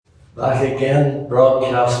Back again,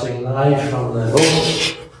 broadcasting live from the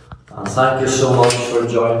Hope, and thank you so much for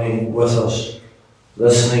joining with us,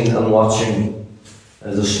 listening and watching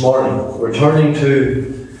this morning. We're turning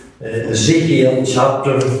to Ezekiel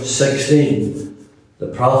chapter 16, the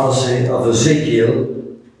prophecy of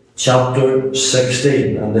Ezekiel chapter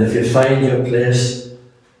 16. And if you find your place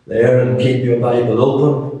there and keep your Bible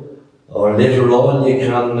open, or later on you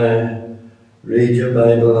can read your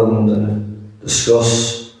Bible and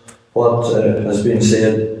discuss what has been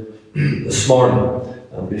said this morning.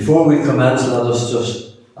 And before we commence, let us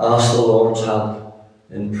just ask the Lord's help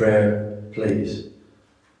in prayer, please.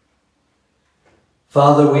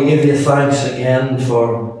 Father, we give you thanks again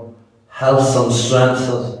for health and strength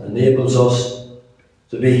that enables us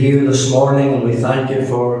to be here this morning, and we thank you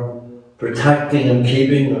for protecting and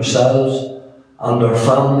keeping ourselves and our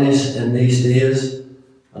families in these days.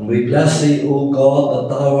 And we bless thee, O God,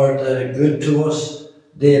 that thou art good to us.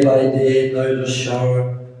 Day by day thou dost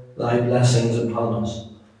shower thy blessings upon us.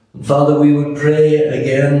 And Father, we would pray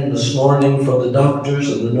again this morning for the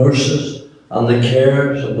doctors and the nurses and the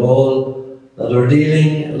carers and all that are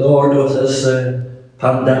dealing, Lord, with this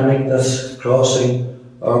pandemic that's crossing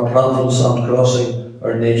our province and crossing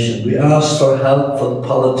our nation. We ask for help for the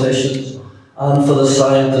politicians and for the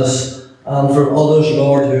scientists and for others,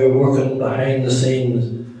 Lord, who are working behind the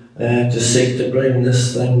scenes to seek to bring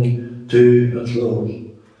this thing to a close.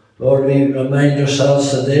 Lord, we remind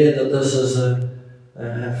ourselves today that this is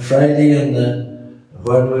Friday, and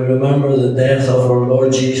when we remember the death of our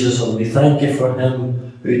Lord Jesus, and we thank you for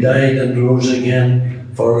him who died and rose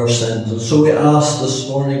again for our sins. And so we ask this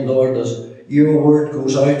morning, Lord, as your word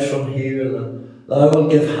goes out from here, that thou will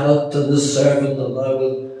give help to this servant, and thou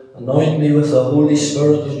will anoint me with the Holy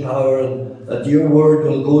Spirit and power, and that your word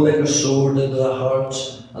will go like a sword into the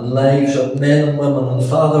hearts and lives of men and women. And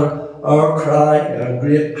Father, our cry, our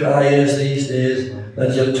great cry is these days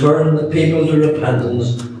that you'll turn the people to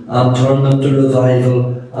repentance and turn them to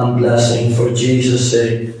revival and blessing for Jesus'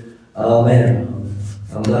 sake. Amen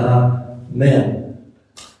and amen.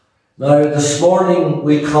 Now this morning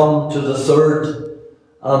we come to the third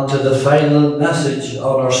and to the final message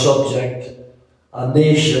on our subject, a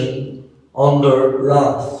nation under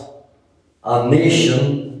wrath. A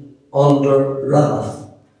nation under wrath.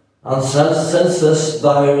 And since this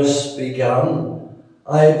virus began,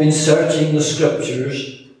 I have been searching the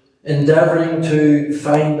scriptures, endeavouring to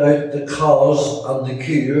find out the cause and the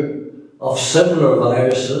cure of similar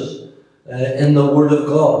viruses in the Word of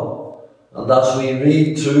God. And as we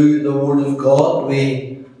read through the Word of God,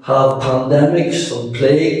 we have pandemics and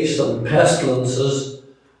plagues and pestilences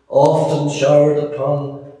often showered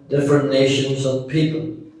upon different nations and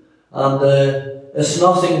people. And it's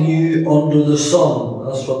nothing new under the sun.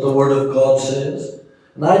 That's what the Word of God says.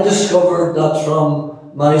 And I discovered that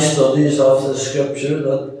from my studies of the Scripture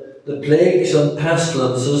that the plagues and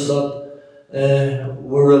pestilences that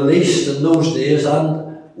were released in those days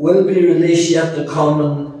and will be released yet to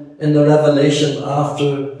come in the Revelation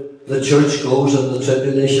after the church goes in the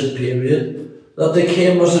tribulation period, that they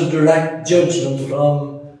came as a direct judgment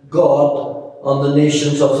from God on the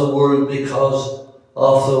nations of the world because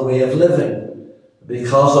of their way of living,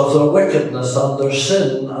 because of their wickedness and their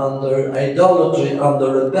sin and their idolatry and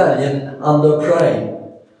their rebellion and their pride.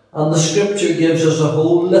 And the scripture gives us a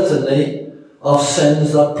whole litany of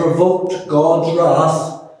sins that provoked God's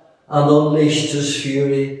wrath and unleashed his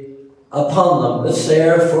fury upon them. It's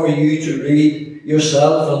there for you to read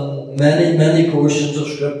yourself, and many portions of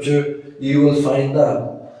scripture you will find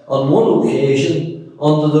that. On one occasion,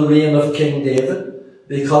 under the reign of King David,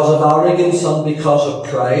 because of arrogance and because of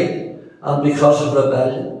pride and because of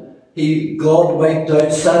rebellion, God wiped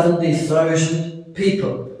out 70,000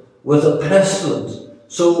 people with a pestilence.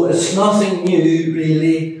 So it's nothing new,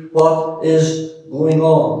 really, what is going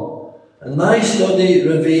on. And my study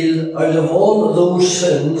revealed, out of all of those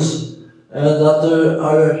sins, that there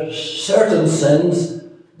are certain sins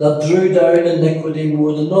that drew down iniquity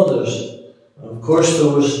more than others. Of course,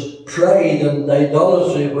 there was pride and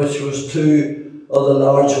idolatry, which was two of the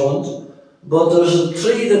large ones. But there's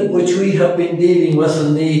three that which we have been dealing with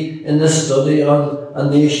in this study on a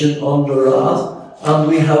nation under wrath, and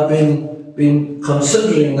we have been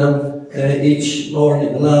considering them each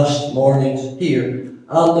morning, the last mornings here.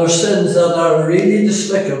 And they're sins that are really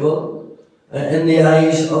despicable in the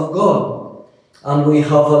eyes of God. And we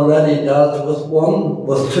have already dealt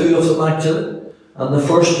with two of them actually. And the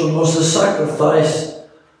first one was the sacrifice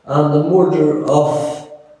and the murder of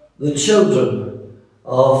the children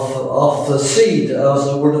of the seed, as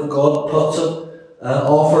the Word of God puts it,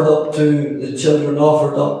 the children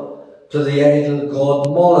offered up to the idol god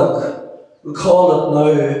Moloch. We call it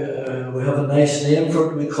now we have a nice name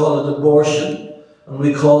for it. We call it abortion, and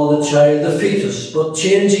we call the child a fetus. But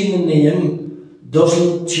changing the name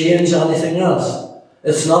doesn't change anything else.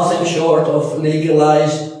 It's nothing short of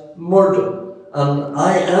legalized murder. And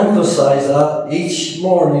I emphasize that each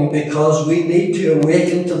morning because we need to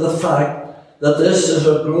awaken to the fact that this is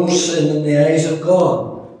a gross sin in the eyes of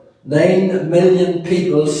God. 9 million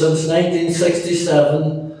people since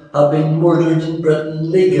 1967 have been murdered in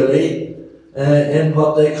Britain legally in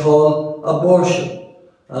what they call abortion.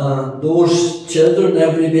 Those children,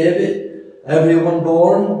 every baby, everyone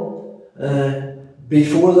born,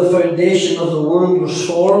 before the foundation of the world was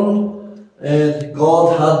formed,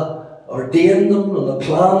 God had ordained them and a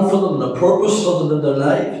plan for them and a purpose for them in their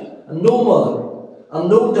lives. And no mother and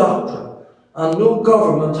no doctor and no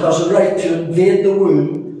government has a right to invade the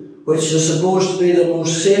womb, which is supposed to be the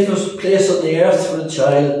most safest place on the earth for a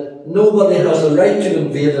child. Nobody has the right to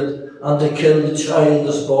invade it and to kill the child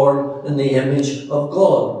that's born in the image of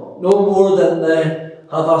God. No more than they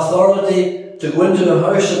have authority to go into a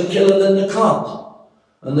house and kill it in the cot.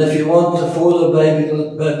 And if you want to follow the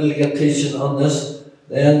biblical teaching on this,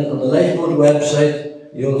 then on the Lifeboat website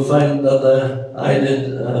you'll find that I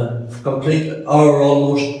did a complete hour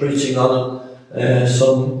almost preaching on it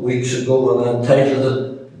some weeks ago, and I entitled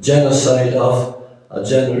it Genocide of a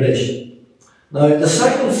Generation. Now the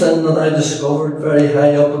second sin that I discovered very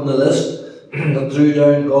high up on the list that drew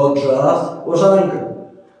down God's wrath was anger.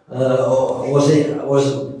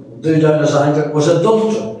 Drew down his anger was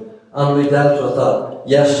adultery, and we dealt with that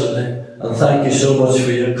yesterday. And thank you so much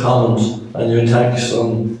for your comments and your texts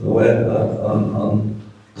on the web, on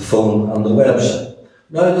the phone and the website.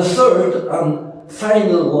 Now the third and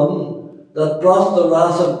final one that brought the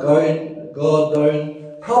wrath of God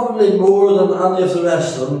down, probably more than any of the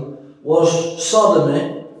rest of them, was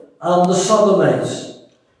sodomy and the sodomites.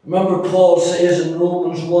 Remember Paul says in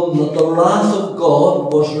Romans 1 that the wrath of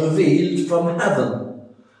God was revealed from heaven.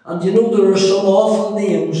 And you know there are some awful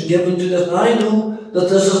names given to this. I know that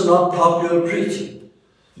this is not popular preaching,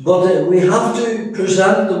 but we have to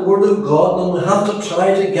present the Word of God, and we have to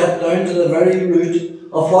try to get down to the very root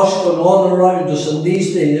of what's going on around us in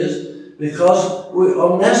these days, because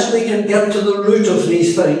unless we can get to the root of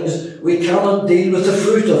these things, we cannot deal with the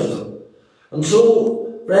fruit of them. And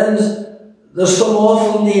so, friends, there's some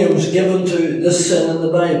awful names given to this sin in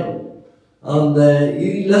the Bible, and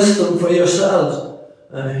you list them for yourselves.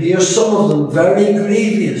 Here's some of them: very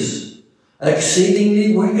grievous,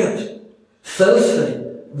 exceedingly wicked, filthy,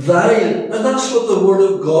 vile. And that's what the Word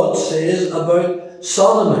of God says about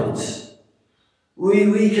sodomites.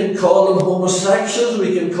 We can call them homosexuals,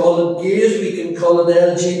 we can call them gays, we can call it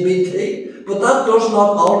LGBT, but that does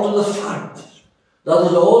not alter the fact that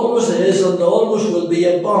it always is and always will be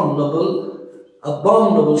abominable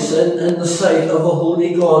sin in the sight of a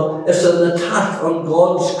holy God. It's an attack on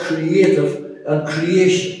God's creative and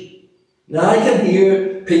creation. Now I can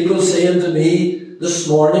hear people saying to me this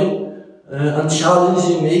morning and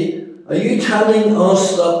challenging me, are you telling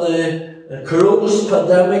us that the coronavirus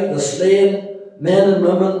pandemic, the slaying men and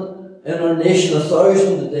women in our nation,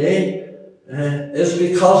 1,000 a day, is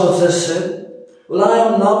because of this sin? Well,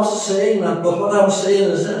 I am not saying that, but what I'm saying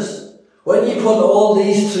is this: when you put all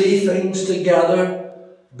these three things together,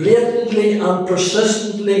 blatantly and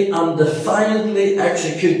persistently and defiantly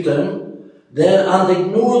execute them, then and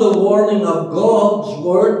ignore the warning of God's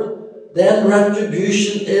Word, then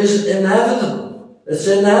retribution is inevitable. It's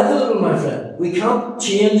inevitable, my friend. We can't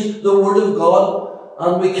change the Word of God,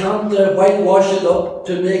 and we can't whitewash it up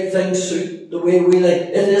to make things suit the way we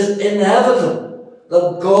like. It is inevitable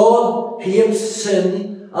that God hates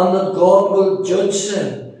sin and that God will judge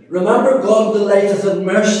sin. Remember, God delighteth in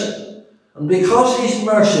mercy, and because He's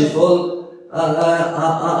merciful and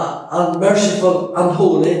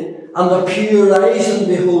holy, and the pure eyes and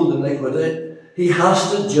behold iniquity, He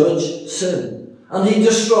has to judge sin. And He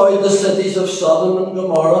destroyed the cities of Sodom and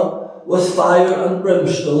Gomorrah with fire and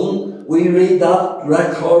brimstone. We read that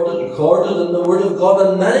recorded in the Word of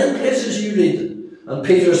God. In many places you read it. And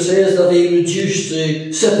Peter says that He reduced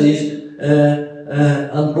the cities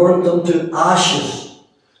and burnt them to ashes.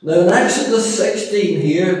 Now in Exodus 16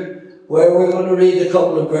 here, where we're going to read a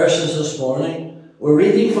couple of verses this morning, we're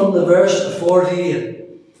reading from the verse 48.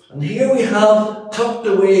 And here we have tucked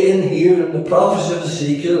away in here in the prophecy of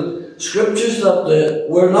Ezekiel, scriptures that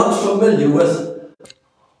we're not familiar with.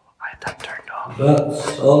 I had that turned off.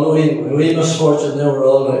 But although we misfortune, they were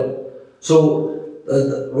all right. So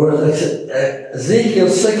we're at Ezekiel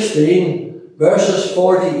 16, verses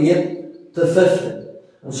 48 to 50.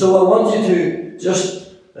 And so I want you to just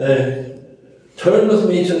turn with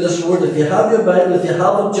me to this word. If you have your Bible, if you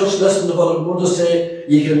haven't, just listen to what I'm going to say.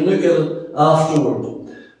 You can look at it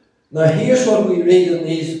afterward. Now here's what we read in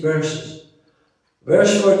these verses.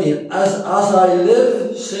 Verse 14, as I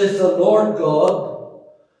live, saith the Lord God,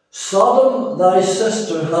 Sodom thy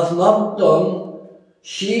sister hath not done,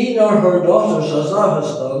 she nor her daughters as thou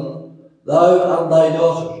hast done, thou and thy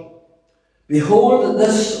daughters. Behold,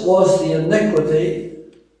 this was the iniquity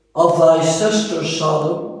of thy sister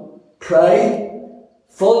Sodom, pride,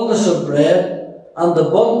 fullness of bread, and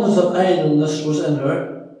abundance of idleness was in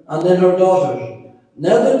her, and in her daughters.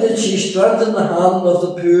 Neither did she strengthen the hand of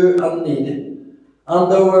the poor and needy,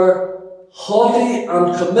 and there were haughty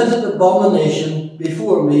and committed abomination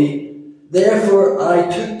before me. Therefore I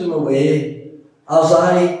took them away, as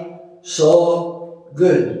I saw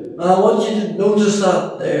good. Now I want you to notice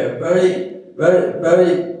that there, very, very,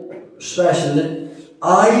 very especially.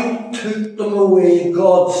 I took them away,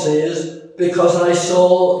 God says, because I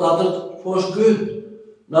saw that it was good.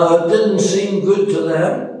 Now it didn't seem good to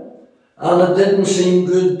them, and it didn't seem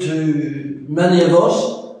good to many of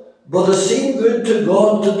us, but it seemed good to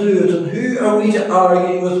God to do it. And who are we to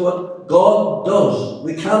argue with what God does?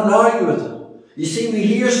 We can't argue with it. You see, we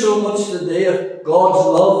hear so much today of God's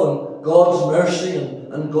love and God's mercy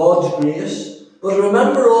and God's grace. But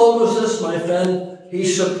remember always this, my friend, He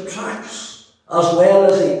subtracts as well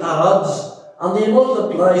as He adds, and He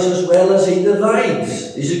multiplies as well as He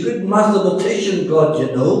divides. He's a good mathematician, God,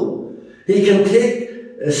 you know. He can take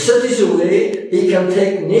cities away, He can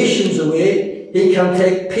take nations away, He can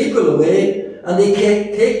take people away, and He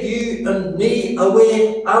can take you and me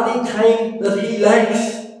away any time that He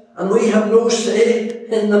likes. And we have no say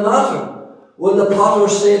in the matter. Will the potter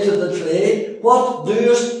say to the clay, what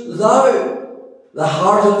doest thou? The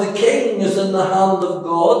heart of the king is in the hand of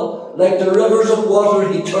God. Like the rivers of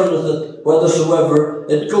water, He turneth it whithersoever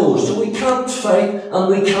it goes. So we can't fight and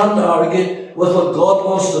we can't argue with what God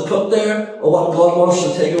wants to put there or what God wants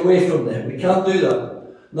to take away from there. We can't do that.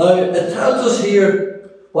 Now, it tells us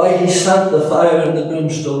here why He sent the fire and the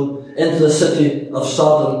brimstone into the city of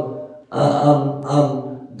Sodom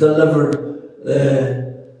and delivered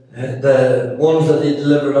the ones that He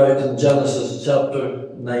delivered out in Genesis chapter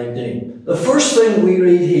 19. The first thing we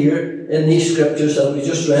read here in these scriptures that we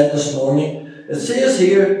just read this morning, it says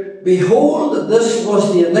here, behold, this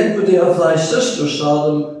was the iniquity of thy sister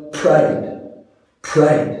Sodom, pride.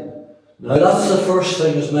 Pride. Now that's the first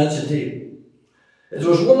thing that's mentioned here. It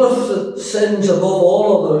was one of the sins above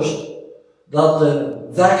all others that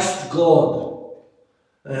vexed God.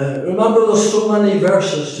 Remember, there's so many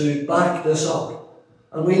verses to back this up.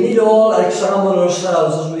 And we need to all examine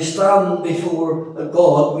ourselves as we stand before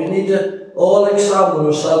God. We need to all examine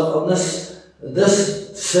ourselves on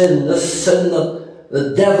this sin that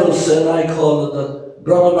the devil's sin, I call it, that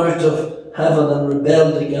brought him out of heaven and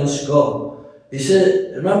rebelled against God. He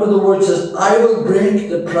said, remember the word says, I will break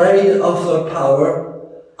the pride of their power,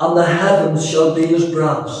 and the heavens shall be as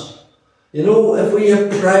brass. You know, if we have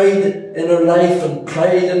pride in our life and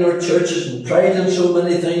pride in our churches and pride in so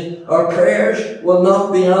many things, our prayers will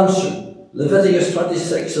not be answered. Leviticus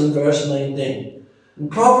 26 and verse 19. And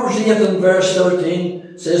Proverbs 8 and verse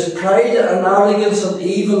 13 says, pride and arrogance and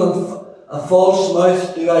evil and a false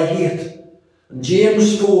mouth do I hate. And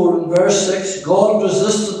James 4 and verse 6, God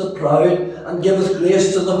resisteth the proud and giveth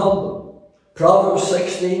grace to the humble. Proverbs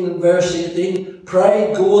 16 and verse 18,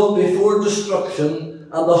 pride goeth before destruction,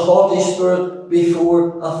 and the haughty spirit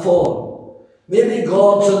before a fall. Maybe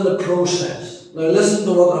God's in the process. Now listen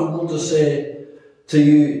to what I'm going to say to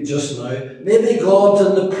you just now. Maybe God's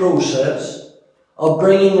in the process of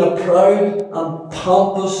bringing a proud and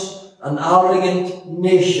pompous and arrogant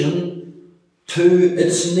nation to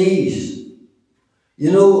its knees.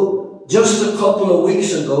 You know, just a couple of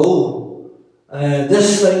weeks ago,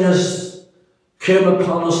 this thing has came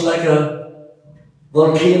upon us like a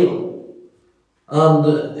volcano.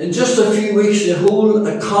 And in just a few weeks, the whole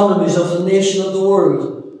economies of the nation of the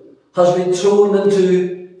world has been thrown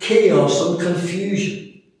into chaos and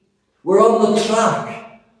confusion. We're on the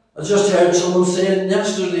track. I just heard someone saying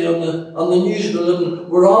yesterday on the news bulletin,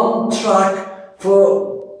 we're on track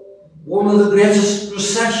for one of the greatest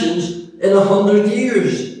recessions in 100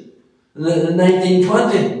 years, in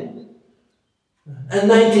 1920. In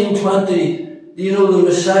 1920, you know, the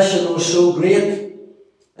recession was so great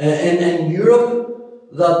in Europe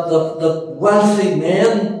that wealthy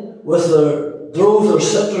men drove their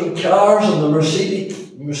Citroen cars and the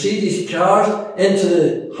Mercedes cars into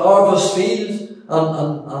the harvest fields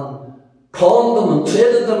and pawned them and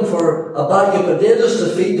traded them for a bag of potatoes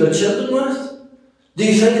to feed their children with. Do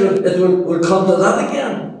you think it will come to that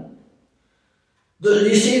again?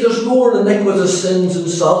 You see, there's more iniquitous sins in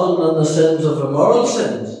Sodom than the sins of immoral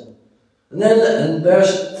sins. And then in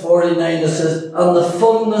verse 49 it says, and the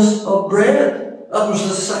fullness of bread. That was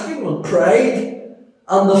the second one, pride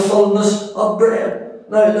and the fullness of bread.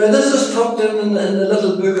 Now this is tucked in the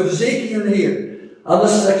little book of Ezekiel here. And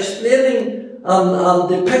it's explaining and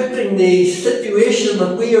depicting the situation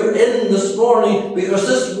that we are in this morning, because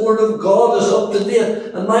this Word of God is up to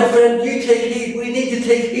date. And my friend, you take heed. We need to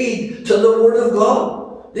take heed to the Word of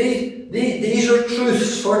God. These are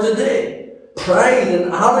truths for today. Pride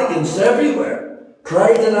and arrogance everywhere.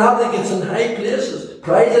 Pride and arrogance in high places.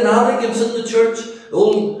 Pride and arrogance in the church. The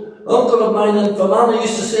old uncle of mine in Fermanagh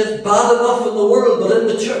used to say, it's bad enough in the world, but in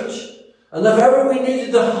the church. And if ever we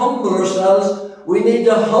needed to humble ourselves, we need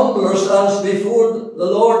to humble ourselves before the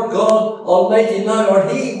Lord God Almighty now, or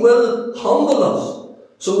He will humble us.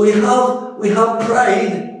 So we have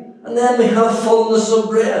pride, and then we have fullness of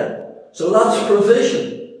bread. So that's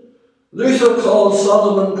provision. Luther called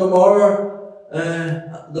Sodom and Gomorrah,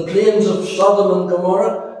 the plains of Sodom and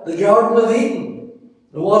Gomorrah, the Garden of Eden.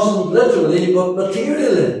 It wasn't literally, but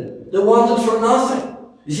materially. They wanted for nothing.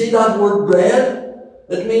 You see that word bread?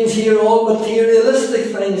 It means here all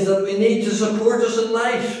materialistic things that we need to support us in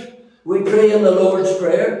life. We pray in the Lord's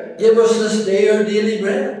Prayer, give us this day our daily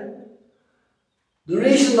bread. The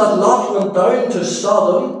reason that Lot went down to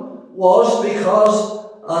Sodom was because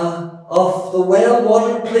of the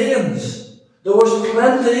well-watered plains. There was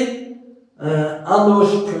plenty, and there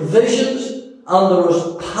was provisions, and there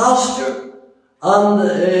was pasture, and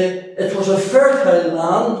it was a fertile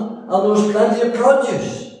land, and there was plenty of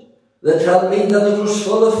produce. They tell me that it was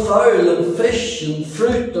full of fowl and fish and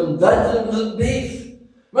fruit and vegetables and beef.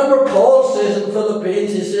 Remember Paul says in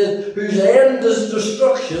Philippians, he says, whose end is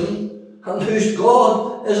destruction and whose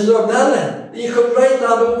God is their belly. You could write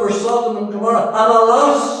that over Sodom and Gomorrah. And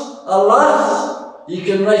alas, you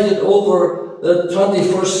can write it over the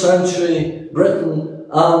 21st century Britain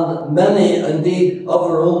and many indeed of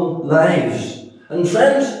our own lives. And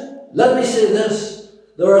friends, let me say this.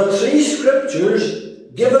 There are 3 scriptures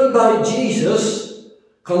given by Jesus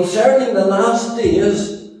concerning the last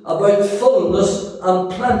days about fullness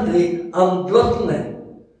and plenty and gluttony.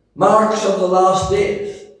 Marks of the last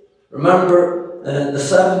days. Remember the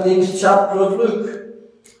 17th chapter of Luke.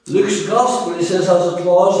 Luke's Gospel, he says, as it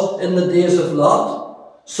was in the days of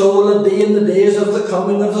Lot, so will it be in the days of the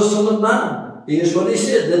coming of the Son of Man. Here's what he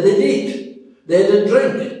said. They did eat, they did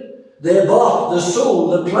drink, they bought, they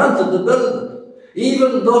sold, they planted, they built.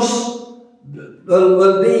 Even thus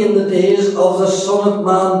will be in the days of the Son of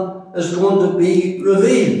Man is going to be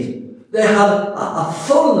revealed. They had a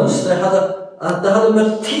fullness, they had a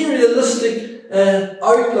materialistic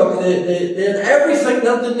outlook, they had everything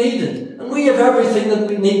that they needed. And we have everything that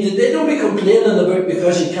we need today. Don't be complaining about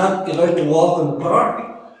because you can't get out to walk in the park.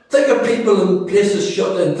 Think of people in places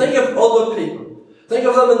shut in. Think of other people. Think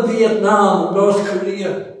of them in Vietnam and North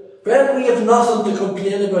Korea. Friend, we have nothing to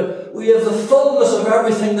complain about. We have the fullness of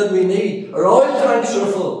everything that we need. Our oil tanks are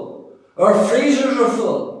full. Our freezers are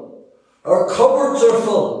full. Our cupboards are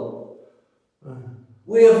full.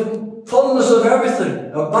 We have fullness of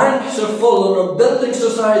everything. Our banks are full and our building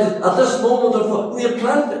society at this moment are full. We have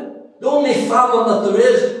plenty. The only famine that there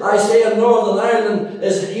is, I say, in Northern Ireland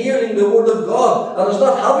is hearing the Word of God. And it's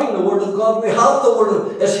not having the Word of God. We have the Word of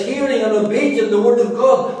God. It's hearing and obeying the Word of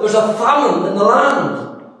God. There's a famine in the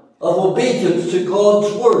land of obedience to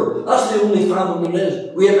God's Word. That's the only famine there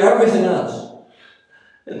is. We have everything else.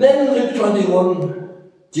 And then in Luke 21,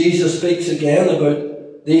 Jesus speaks again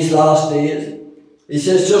about these last days. He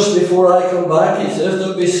says, just before I come back, he says,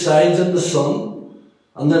 there'll be signs in the sun,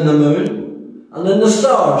 and in the moon, and in the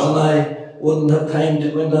stars. And I wouldn't have time to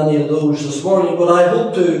go into any of those this morning, but I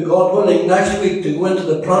hope to, God willing, next week to go into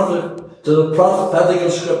the prophetical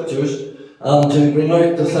scriptures and to bring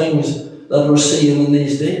out the things that we're seeing in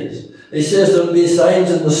these days. He says there will be signs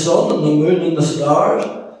in the sun and the moon and the stars,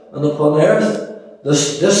 and upon earth the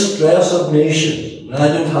distress of nations. And I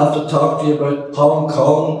don't have to talk to you about Hong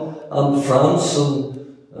Kong and France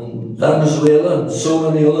and Venezuela and so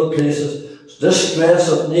many other places. Distress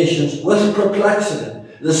of nations with perplexity.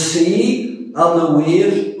 The sea and the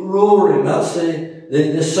waves roaring. That's the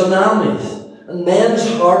tsunamis. And men's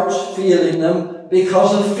hearts failing them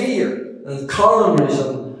because of fear and coronaries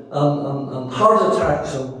and heart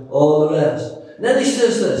attacks and all the rest. And then he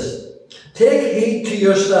says this, take heed to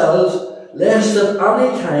yourselves, lest at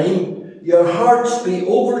any time your hearts be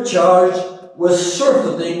overcharged with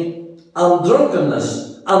surfeiting and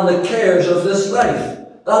drunkenness and the cares of this life.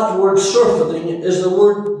 That word surfeiting is the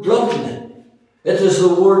word gluttony. It is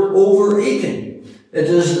the word overeating. It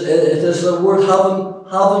is the word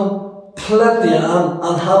having plenty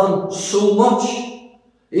and having so much.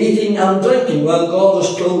 Eating and drinking. Well, God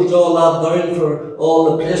has closed all that down for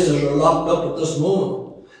all the places are locked up at this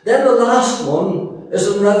moment. Then the last one is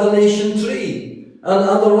in Revelation 3. And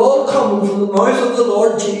they're all coming from the mouth of the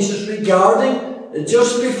Lord Jesus regarding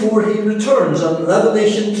just before he returns. And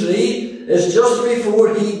Revelation 3 is just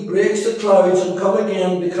before he breaks the clouds and come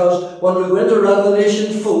again, because when we go into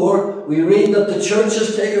Revelation 4, we read that the church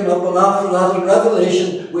is taken up, and after that in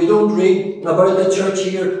Revelation, we don't read about the church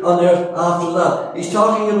here on earth after that. He's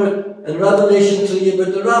talking about, in Revelation 3,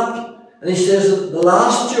 about the rapture. And he says that the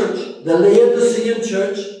last church, the Laodicean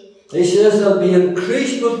church, he says they'll be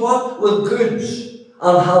increased with what? With goods,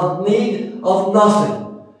 and have need of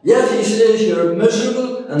nothing. Yet he says you're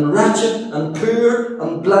miserable and wretched and poor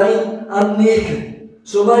and blind and naked.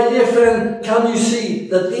 So my dear friend, can you see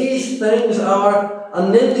that these things are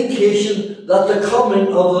an indication that the coming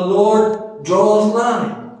of the Lord draweth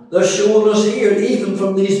nigh? They're showing us here, even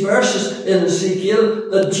from these verses in Ezekiel,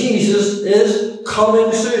 that Jesus is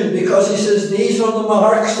coming soon, because he says these are the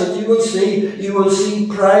marks that you will see. You will see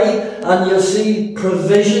pride and you'll see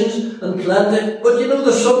provisions and plenty. But you know,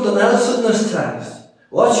 there's something else in this text.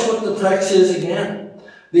 Watch what the text says again.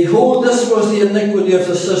 Behold, this was the iniquity of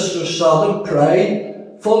the sisters Sodom,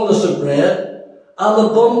 pride, fullness of bread, and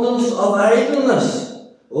abundance of idleness.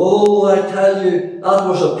 Oh, I tell you, that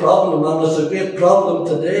was a problem, and it's a great problem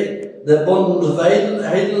today. The abundance of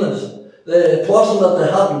idleness. It wasn't that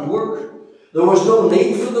they hadn't work. There was no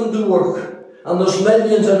need for them to work. And there's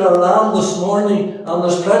millions in our land this morning, and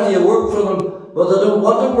there's plenty of work for them, but they don't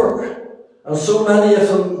want to work. And so many of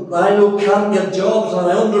them, I know, can't get jobs, and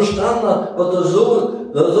I understand that. But there's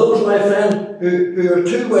those, my friend, who are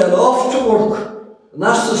too well off to work. And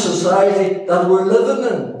that's the society that we're living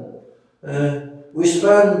in. We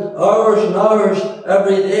spend hours and hours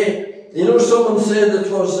every day. You know, someone said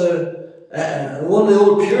it was, one of the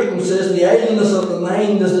old Puritans says, the idleness of the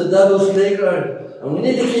mind is the devil's playground. And we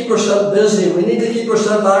need to keep ourselves busy. We need to keep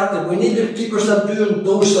ourselves active. We need to keep ourselves doing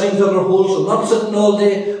those things that are wholesome. Not sitting all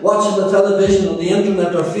day watching the television or the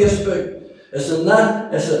internet or Facebook. It's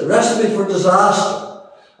a recipe for disaster.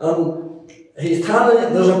 And he's telling you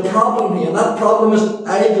there's a problem here. And that problem is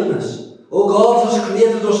idleness. Oh, God has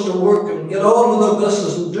created us to work and get on with our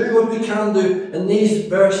business and do what we can do in these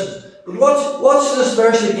verses. But watch this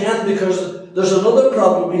verse again, because there's another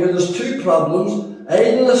problem here. There's two problems.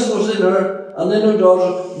 Idleness was in her and in her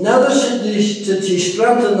daughter. Neither should she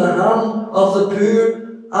strengthen the hand of the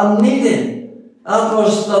poor and needy. That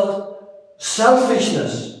was that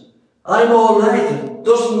selfishness. I'm all right. It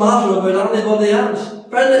doesn't matter about anybody else.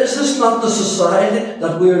 Friend, is this not the society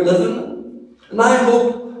that we're living in? And I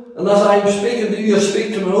hope, and as I'm speaking to you, I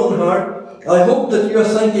speak to my own heart, I hope that you're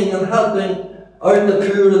thinking and helping out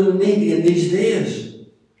the poor and the needy in these days.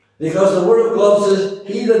 Because the Word of God says,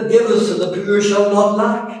 he that giveth to the poor shall not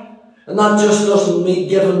lack. And that just doesn't mean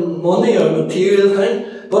giving money or material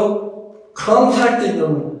thing, but contacting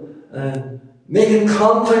them, making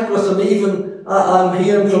contact with them. Even I'm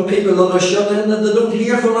hearing from people that are shut in that they don't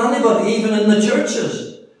hear from anybody, even in the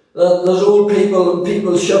churches. There's old people and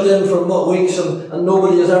people shut in for weeks and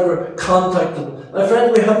nobody has ever contacted them. My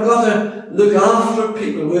friend, we have got to look after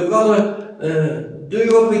people. We've got to do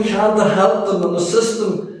what we can to help them and assist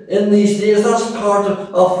them in these days. That's part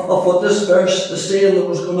of what this verse is saying that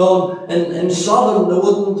was going on in Sodom.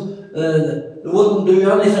 They wouldn't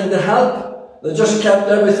do anything to help. They just kept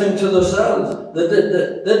everything to themselves. They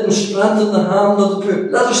didn't strengthen the hand of the poor.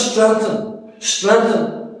 Let us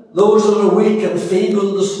strengthen those that are weak and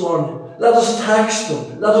feeble this morning. Let us text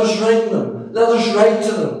them. Let us ring them. Let us write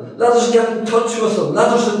to them. Let us get in touch with them. Let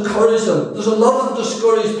us encourage them. There's a lot of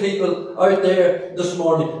discouraged people out there this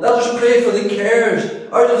morning. Let us pray for the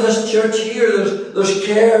carers. Out of this church here, there's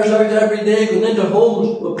carers out every day going into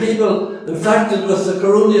homes with people infected with the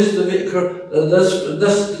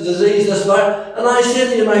this disease, this virus. And I say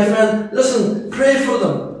to you, my friend, listen, pray for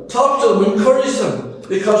them. Talk to them, encourage them.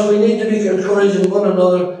 Because we need to be encouraging one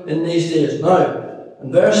another in these days. Now,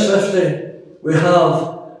 in verse 50, we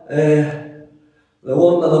have the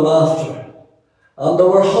one that I'm after. And they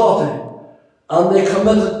were haughty, and they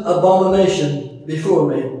committed abomination before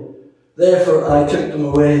me. Therefore I took them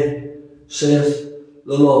away, saith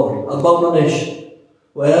the Lord. Abomination.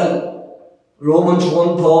 Well, Romans 1,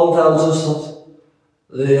 Paul tells us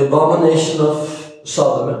that the abomination of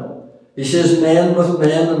Sodom. He says men with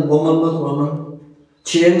men and woman with woman,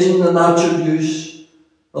 changing the natural use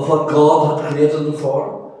of what God had created them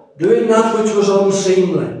for, doing that which was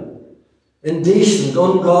unseemly, indecent,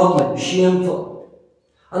 ungodly, shameful.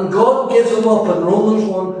 And God gives them up in Romans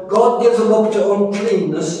 1, God gives them up to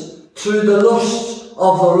uncleanness through the lusts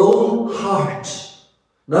of their own hearts.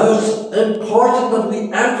 Now it's important that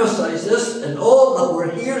we emphasize this in all that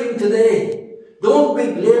we're hearing today. Don't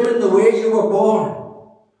be blaming the way you were born.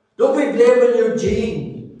 Don't be blaming your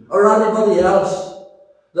gene or anybody else.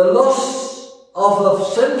 The lusts of the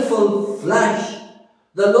sinful flesh,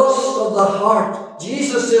 the lust of the heart.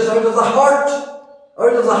 Jesus says out of the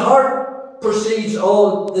heart proceeds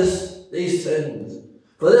all these sins.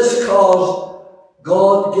 For this cause,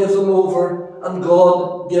 God gives them over and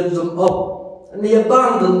God gives them up. And He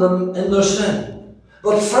abandoned them in their sin.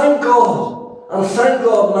 But thank God, and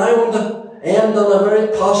I want to end on a very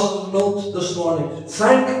positive note this morning.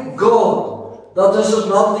 Thank God that this is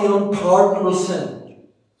not the unpardonable sin.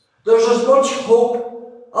 There's as much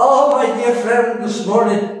hope. Oh, my dear friend, this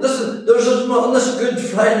morning, listen, on this Good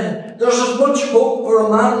Friday, there's as much hope for a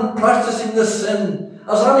man practicing this sin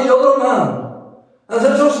as any other man. And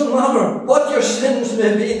it doesn't matter what your sins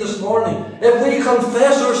may be this morning. If we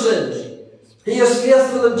confess our sins, He is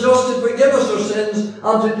faithful and just to forgive us our sins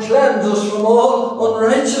and to cleanse us from all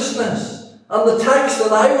unrighteousness. And the text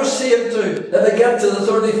that I was saved to, if I get to the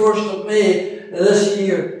 31st of May this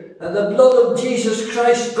year, and the blood of Jesus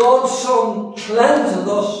Christ, God's Son, cleanseth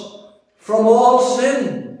us from all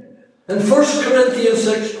sin. In 1 Corinthians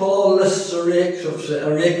 6, Paul lists a rake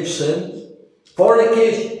of sins.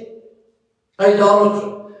 Fornication,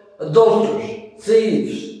 idolatry, adulterers,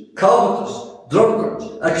 thieves, covetous, drunkards,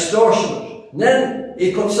 extortioners. Then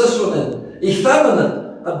he puts this one in.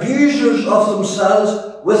 Effeminate, abusers of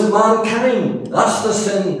themselves with mankind. That's the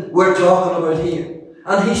sin we're talking about here.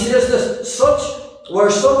 And he says this, such were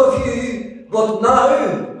some of you, but now,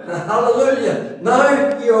 hallelujah,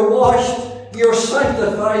 now you're washed, you're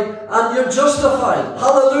sanctified, and you're justified.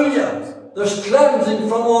 Hallelujah. There's cleansing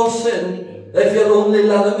from all sin if you'll only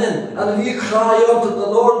let Him in. And if you cry unto the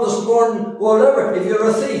Lord this morning, whatever, if you're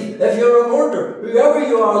a thief, if you're a murderer, whoever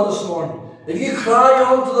you are this morning, if you cry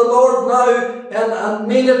unto the Lord now and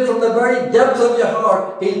mean it from the very depth of your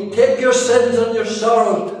heart, He'll take your sins and your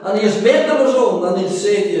sorrows, and He has made them His own, and He'll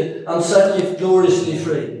save you and set you gloriously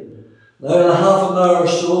free. Now in a half an hour or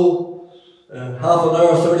so,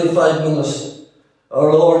 35 minutes,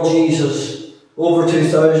 our Lord Jesus, over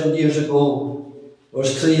 2,000 years ago,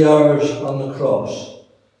 was 3 hours on the cross.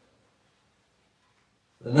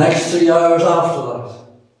 The next 3 hours after that,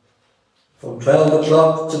 from 12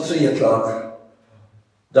 o'clock to 3 o'clock,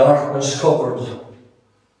 darkness covered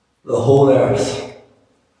the whole earth.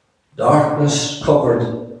 Darkness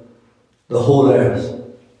covered the whole earth.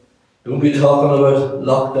 Don't be talking about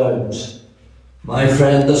lockdowns. My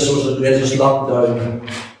friend, this was the greatest lockdown,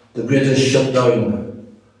 the greatest shutdown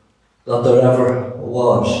that there ever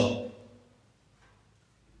was.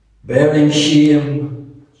 Bearing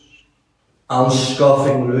shame and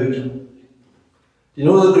scoffing rude. Do you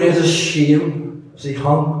know the greatest shame as He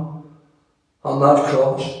hung on that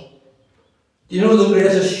cross? Do you know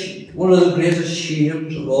one of the greatest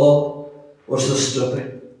shames of all was the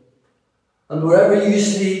stripping? And wherever you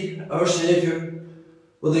see our Saviour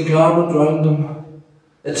with a garment round Him,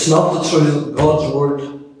 it's not the truth of God's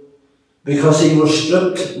word, because He was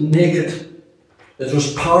stripped naked. It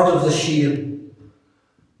was part of the shame,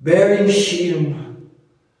 bearing shame.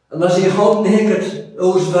 And as He hung naked,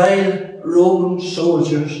 those vile Roman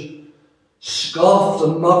soldiers scoffed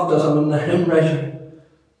and mocked at Him, and the hymn writer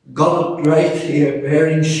got it right here,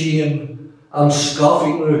 bearing shame and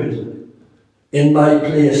scoffing rude. In my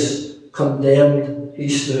place, condemned He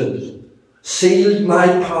stood, sealed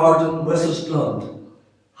my pardon with His blood.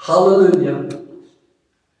 Hallelujah.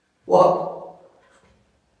 What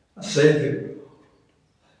a Saviour.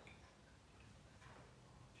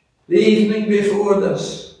 The evening before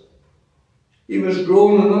this, He was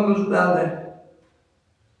groaning on His belly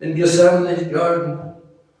in Gethsemane's garden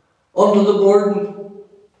under the burden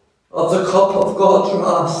of the cup of God's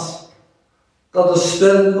wrath that is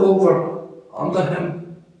spilled over onto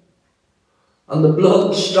Him. And the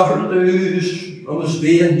blood started to ooze from His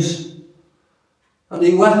veins. And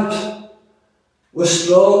He wept with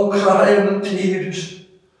strong crying and tears.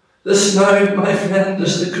 This now, my friend,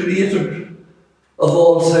 is the Creator of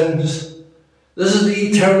all things. This is the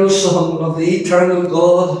eternal Son of the eternal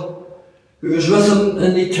God, who is with Him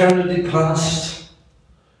in eternity past,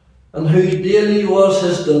 and who daily was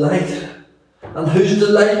His delight, and whose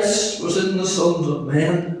delights was in the sons of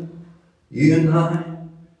men, you and I.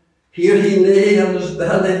 Here He lay on His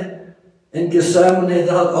belly in Gethsemane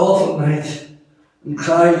that awful night, and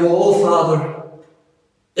cried, "Oh Father,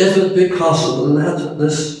 if it be possible, let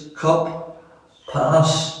this cup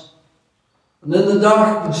pass." And in the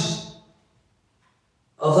darkness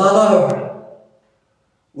of that hour,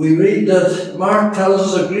 we read that Mark tells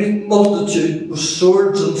us a great multitude with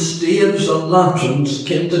swords and staves and lanterns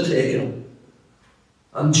came to take him.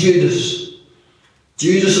 And Judas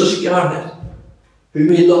Iscariot, whom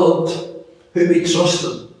he loved, whom he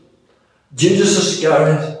trusted, Judas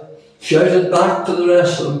Iscariot shouted back to the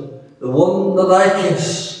rest of them, "The one that I kiss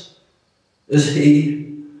is he."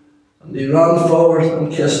 And he ran forward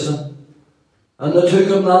and kissed him. And they took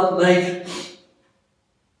him that night,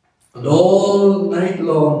 and all night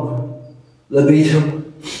long they beat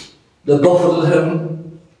him, they buffeted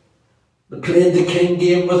him, they played the king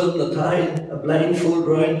game with him, they tied a blindfold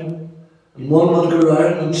round him, and one would go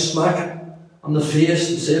round and smack him on the face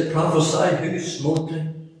and say, "Prophesy, who smote thee?"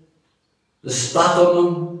 They spat on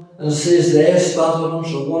him, and it says they spat on him,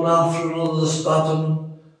 so one after another they spat on him,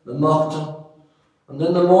 they mocked him. And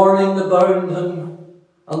in the morning they bound him,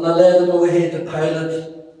 and they led him away to Pilate,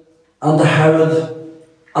 and to Herod,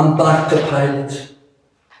 and back to Pilate.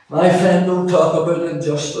 My friend, don't talk about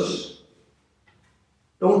injustice.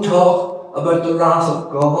 Don't talk about the wrath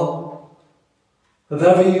of God. If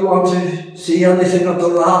ever you want to see anything of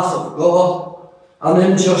the wrath of God and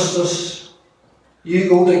injustice, you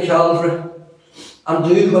go to Calvary and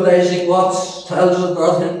do what Isaac Watts tells us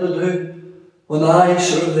about him to do. When I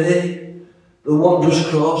survey the wondrous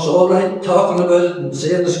cross, all right, talking about it and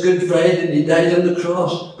saying it's Good Friday and he died on the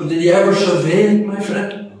cross, but did you ever survey it, my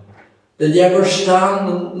friend? Did you ever stand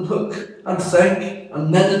and look and think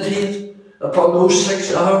and meditate upon those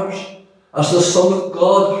 6 hours as the Son of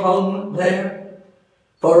God hung there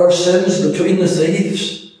for our sins between the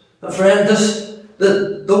thieves? My friend,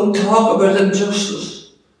 don't talk about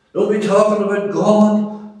injustice. Don't be talking about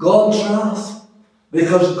God's wrath,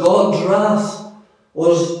 because God's wrath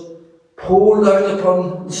was poured out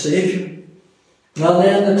upon the Saviour. And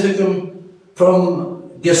then they took him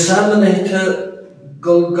from Gethsemane to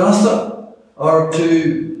Golgotha, or to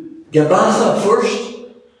Gabbatha first.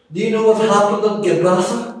 Do you know what happened at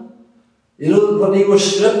Gabbatha? You know, when he was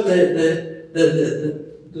stripped, they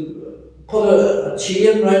put a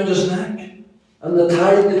chain round his neck, and they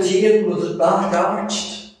tied the chain with his back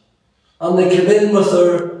arched, and they came in with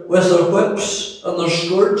their whips and their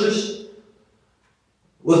scourges,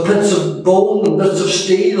 with bits of bone and bits of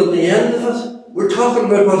steel on the end of it. We're talking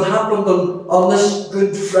about what happened on this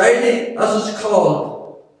Good Friday, as it's called.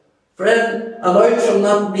 Friend, and out from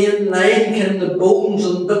that main line came the bones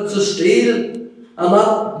and bits of steel, and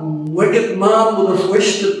that wicked man would have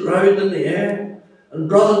wished it round in the air and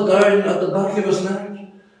brought it down at the back of his neck.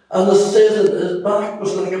 And it says that his back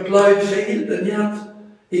was like a ploughed field, and yet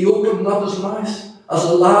he opened not his mouth as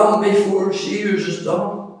a lamb before shears is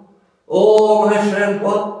done. Oh, my friend,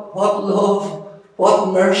 what love, what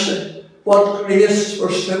mercy, what grace for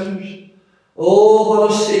sinners. Oh,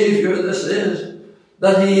 what a Saviour this is,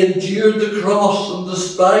 that he endured the cross and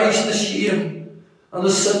despised the shame, and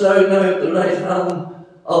is set down now at the right hand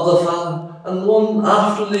of the Father. And one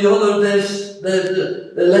after the other,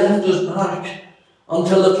 they left his back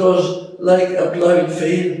until it was like a ploughed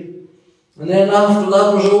field. And then after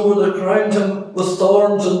that was over, they crowned him with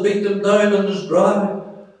thorns and beat him down on his brow.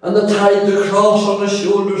 And they tied the cross on his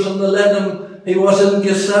shoulders, and they led him. He was in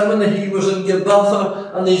Gethsemane, he was in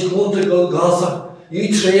Gabbatha, and he's going to Golgotha. You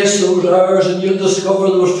trace those hours and you'll discover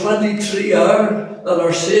there was 23 hours that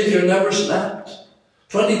our Saviour never slept.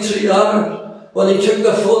 23 hours when he took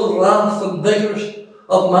the full wrath and vigours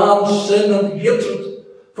of man's sin and hatred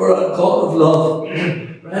for a God of love.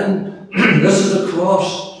 Friend, this is the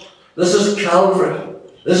cross. This is Calvary.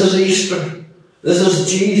 This is Easter. This is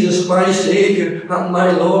Jesus, my Saviour and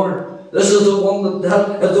my Lord. This is the one that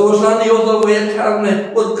died. If there was any other way, tell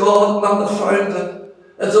me, would God not have found it?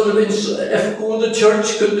 If going to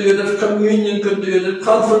church could do it, if communion could do it, if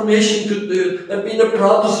confirmation could do it, if being a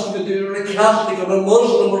Protestant could do it, or a Catholic, or a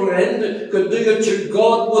Muslim, or a Hindu could do it, your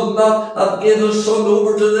God would not have given his Son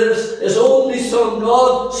over to this. His only Son.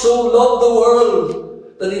 God so loved the world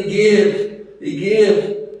that he gave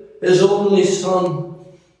his only Son.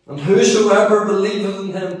 And whosoever believeth in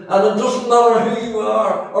him, and it doesn't matter who you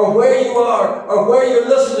are, or where you're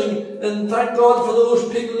listening, and thank God for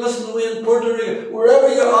those people listening away in Puerto Rico, wherever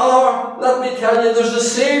you are, let me tell you, there's a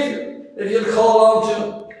Saviour, if you'll call on to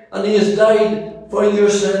him, and he has died for your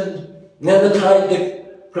sins. And then they tied the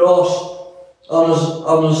cross on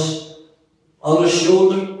his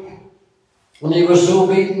shoulder, and he was so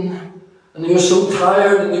beaten, and he was so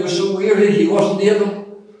tired, and he was so weary, he wasn't able.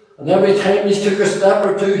 And every time he took a step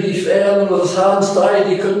or two, he fell, and with his hands tied,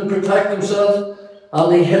 he couldn't protect himself.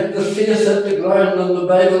 And he hit the face at the ground, and the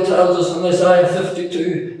Bible tells us in Isaiah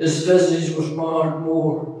 52, his visage was marred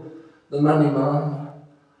more than any man.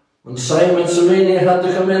 When Simon Cyrene had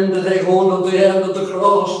to come in to take hold of the end of the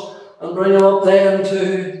cross and bring him up then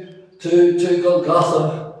to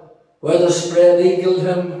Golgotha, where the spread eagled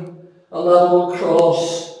him on that old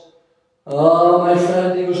cross. Ah, my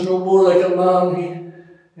friend, he was no more like a man.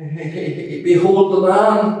 Behold the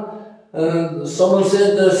man. And someone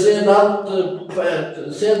said that,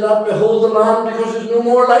 behold the man, because he's no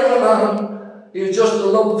more like a man. He's just a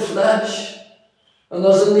lump of flesh. And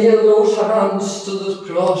as he nailed those hands to the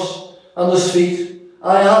cross and his feet,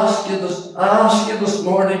 I ask you this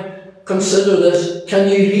morning, consider this. Can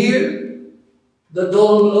you hear the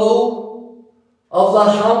dull blow of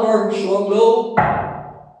that hammer swung low?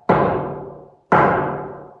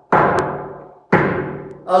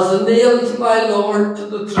 As they nailed my Lord to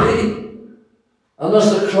the tree, and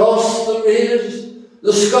as the cross they raised,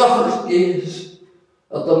 the scoffers gazed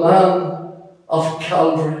at the man of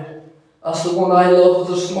Calvary. That's the one I love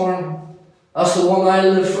this morning. That's the one I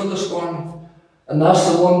live for this morning. And that's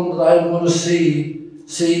the one that I'm going to see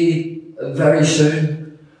very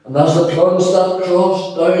soon. And as they plunged that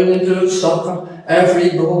cross down into its socket, every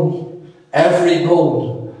bone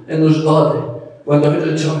in his body went out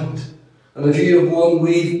of joint. And if you have one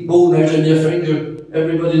wee bone out in your finger,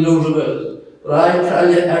 everybody knows about it. But I tell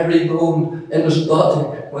you, every bone in his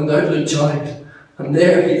body went out of joint. And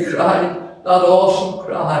there he cried, that awesome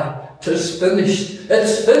cry, "'Tis finished,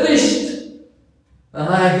 it's finished."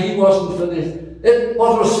 He wasn't finished.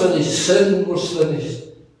 What was finished? Sin was finished.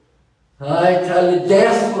 I tell you,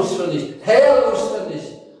 death was finished. Hell was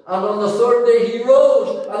finished. And on the third day he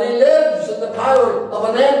rose, and he lives in the power of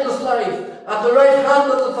an endless life at the right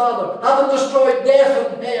hand of the Father, having destroyed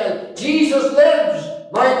death and hell. Jesus lives.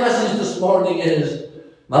 My message this morning is,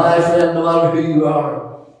 my friend, no matter who you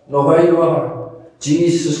are, no where you are,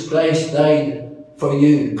 Jesus Christ died for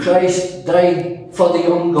you. Christ died for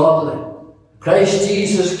the ungodly. Christ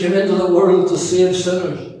Jesus came into the world to save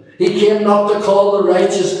sinners. He came not to call the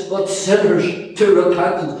righteous, but sinners to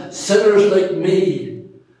repentance. Sinners like me,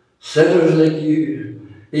 sinners like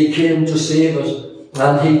you. He came to save us,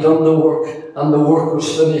 and he done the work, and the work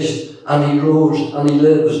was finished, and he rose, and he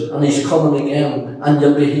lives, and he's coming again, and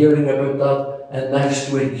you'll be hearing about that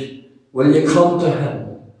next week. Will you come to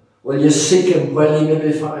him? Will you seek him while he may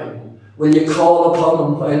be found? Will you call upon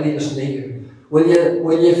him while he is near? Will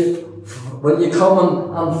you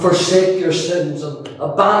come and forsake your sins and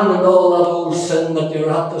abandon all that old sin that you're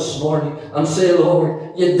at this morning and say,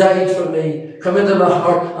 Lord, you died for me. Come into my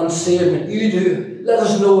heart and save me. You do. Let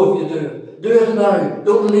us know if you do. Do it now.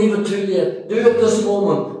 Don't leave it too late. Do it this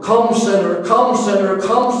moment. Come sinner, come sinner,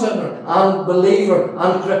 come sinner, and believer,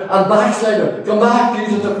 and backslider. Come back,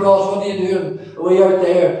 you to the cross. What are you doing way out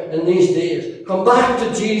there in these days? Come back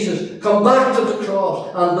to Jesus. Come back to the cross.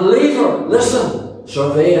 And believer, listen,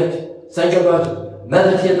 survey it. Think about it.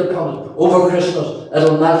 Meditate upon it. Over Christmas,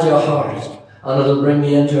 it'll melt your heart, and it'll bring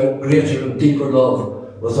you into a greater and deeper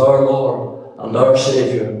love with our Lord and our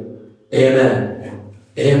Saviour. Amen.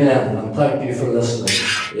 Amen. And thank you for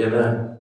listening. Amen.